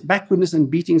backwardness and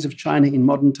beatings of China in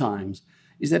modern times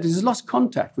is that it has lost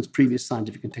contact with previous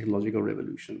scientific and technological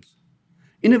revolutions.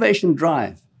 Innovation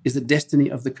drive is the destiny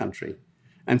of the country,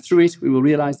 and through it we will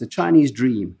realize the Chinese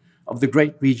dream of the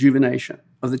great rejuvenation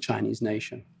of the Chinese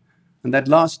nation. And that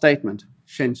last statement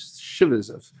sends shivers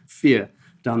of fear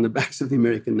down the backs of the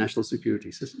American national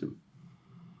security system.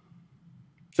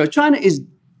 So China is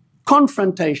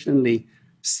confrontationally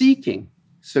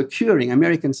securing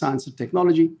American science and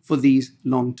technology for these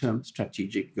long-term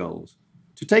strategic goals,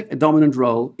 to take a dominant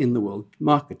role in the world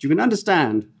market. You can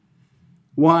understand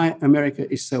why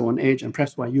America is so on edge and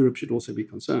perhaps why Europe should also be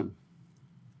concerned.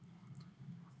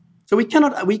 So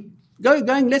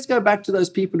let's go back to those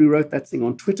people who wrote that thing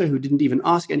on Twitter who didn't even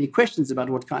ask any questions about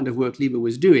what kind of work Lieber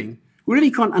was doing, who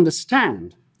really can't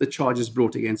understand the charges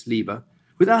brought against Lieber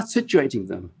without situating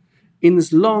them in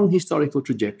this long historical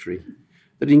trajectory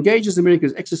that engages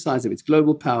America's exercise of its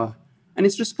global power and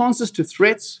its responses to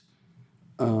threats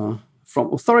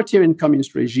from authoritarian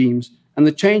communist regimes and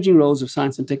the changing roles of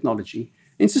science and technology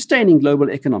in sustaining global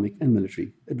economic and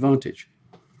military advantage.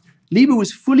 Lieber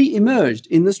was fully immersed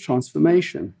in this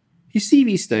transformation. His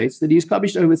CV states that he has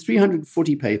published over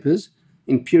 340 papers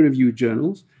in peer-reviewed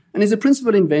journals and is a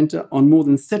principal inventor on more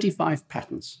than 35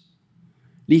 patents.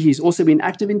 Lee has also been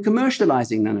active in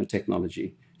commercializing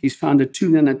nanotechnology. He's founded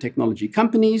 2 nanotechnology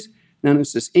companies,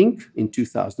 Nanosys Inc. in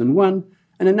 2001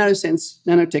 and a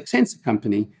nanotech sensor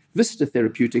company, Vista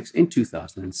Therapeutics, in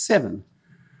 2007.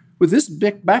 With this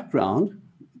background,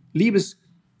 Lieber's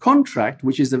contract,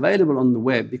 which is available on the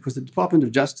web because the Department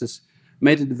of Justice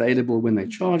made it available when they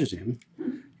charged him,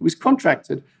 he was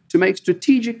contracted to make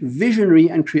strategic, visionary,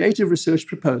 and creative research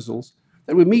proposals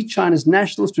that would meet China's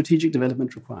national strategic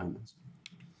development requirements.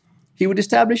 He would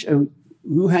establish a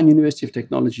Wuhan University of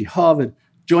Technology, Harvard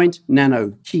joint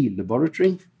nano key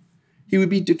laboratory. He would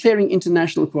be declaring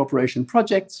international cooperation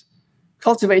projects,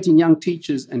 cultivating young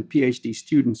teachers and PhD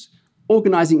students,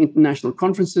 organizing international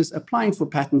conferences, applying for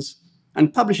patents,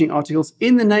 and publishing articles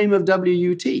in the name of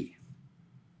WWII.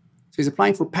 So he's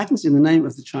applying for patents in the name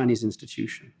of the Chinese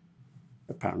institution,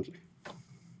 apparently.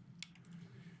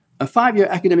 A 5-year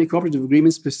academic cooperative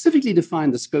agreement specifically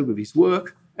defined the scope of his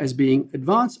work as being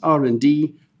advanced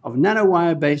R&D of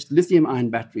nanowire-based lithium-ion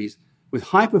batteries with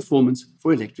high performance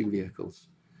for electric vehicles.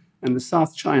 And the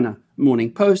South China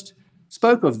Morning Post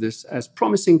spoke of this as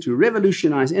promising to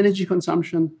revolutionize energy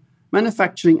consumption,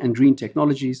 manufacturing, and green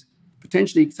technologies,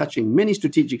 potentially touching many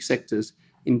strategic sectors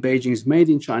in Beijing's Made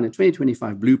in China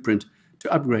 2025 blueprint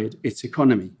to upgrade its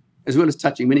economy, as well as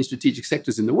touching many strategic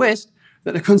sectors in the West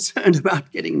that are concerned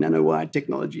about getting nanowire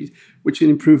technologies which can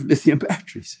improve lithium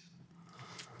batteries.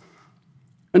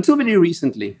 Until very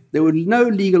recently, there were no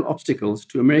legal obstacles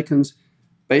to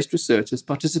Americans-based researchers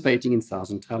participating in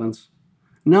Thousand Talents.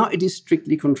 Now it is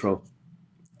strictly controlled.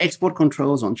 Export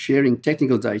controls on sharing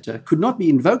technical data could not be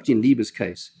invoked in Lieber's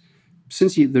case,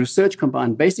 since the research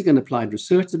combined basic and applied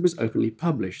research that was openly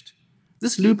published.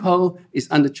 This loophole is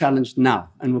under challenge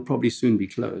now and will probably soon be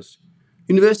closed.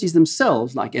 Universities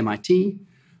themselves, like MIT,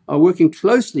 are working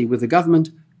closely with the government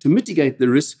to mitigate the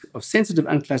risk of sensitive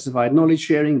unclassified knowledge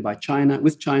sharing by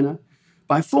with China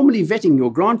by formally vetting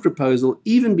your grant proposal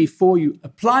even before you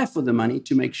apply for the money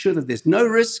to make sure that there's no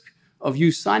risk of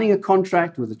you signing a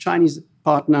contract with a Chinese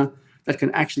partner that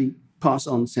can actually pass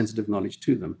on sensitive knowledge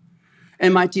to them.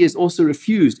 MIT has also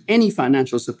refused any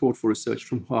financial support for research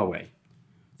from Huawei.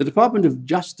 The Department of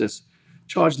Justice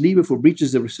charged Lieber for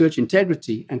breaches of research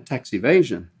integrity and tax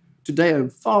evasion. Today, a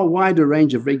far wider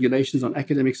range of regulations on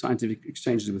academic scientific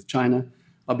exchanges with China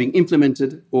are being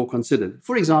implemented or considered.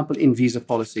 For example, in visa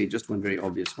policy, just one very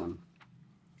obvious one.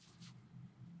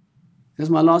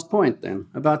 Here's my last point then,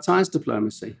 about science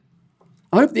diplomacy.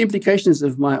 I hope the implications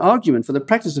of my argument for the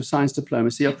practice of science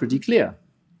diplomacy are pretty clear.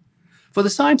 For the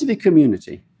scientific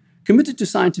community, committed to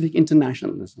scientific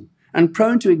internationalism and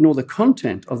prone to ignore the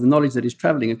content of the knowledge that is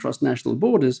traveling across national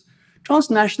borders,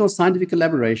 transnational scientific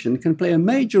collaboration can play a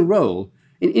major role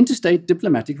in interstate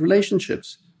diplomatic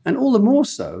relationships, and all the more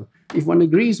so if one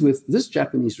agrees with this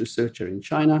Japanese researcher in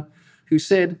China who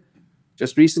said,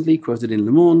 just recently quoted in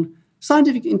Le Monde,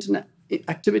 scientific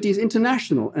activity is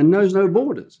international and knows no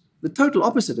borders, the total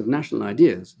opposite of national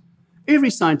ideas. Every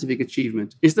scientific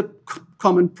achievement is the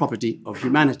common property of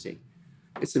humanity.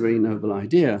 It's a very noble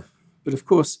idea. But of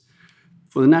course,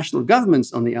 for the national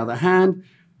governments, on the other hand,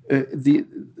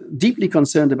 deeply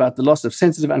concerned about the loss of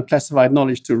sensitive unclassified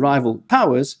knowledge to rival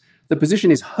powers, the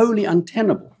position is wholly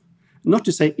untenable, not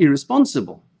to say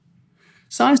irresponsible.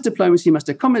 Science diplomacy must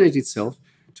accommodate itself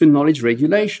to knowledge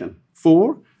regulation.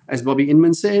 For, as Bobby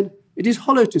Inman said, it is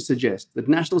hollow to suggest that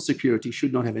national security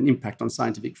should not have an impact on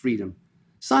scientific freedom.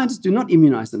 Scientists do not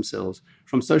immunize themselves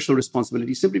from social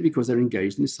responsibility simply because they're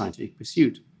engaged in a scientific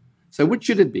pursuit. So which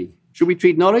should it be? Should we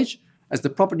treat knowledge as the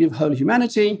property of whole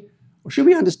humanity, or should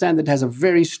we understand that it has a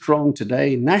very strong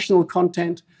today national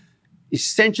content,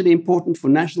 essentially important for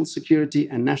national security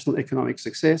and national economic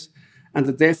success, and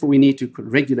that therefore we need to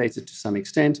regulate it to some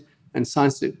extent, and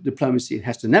science diplomacy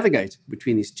has to navigate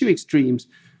between these two extremes,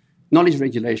 knowledge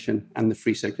regulation and the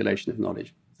free circulation of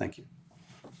knowledge. Thank you.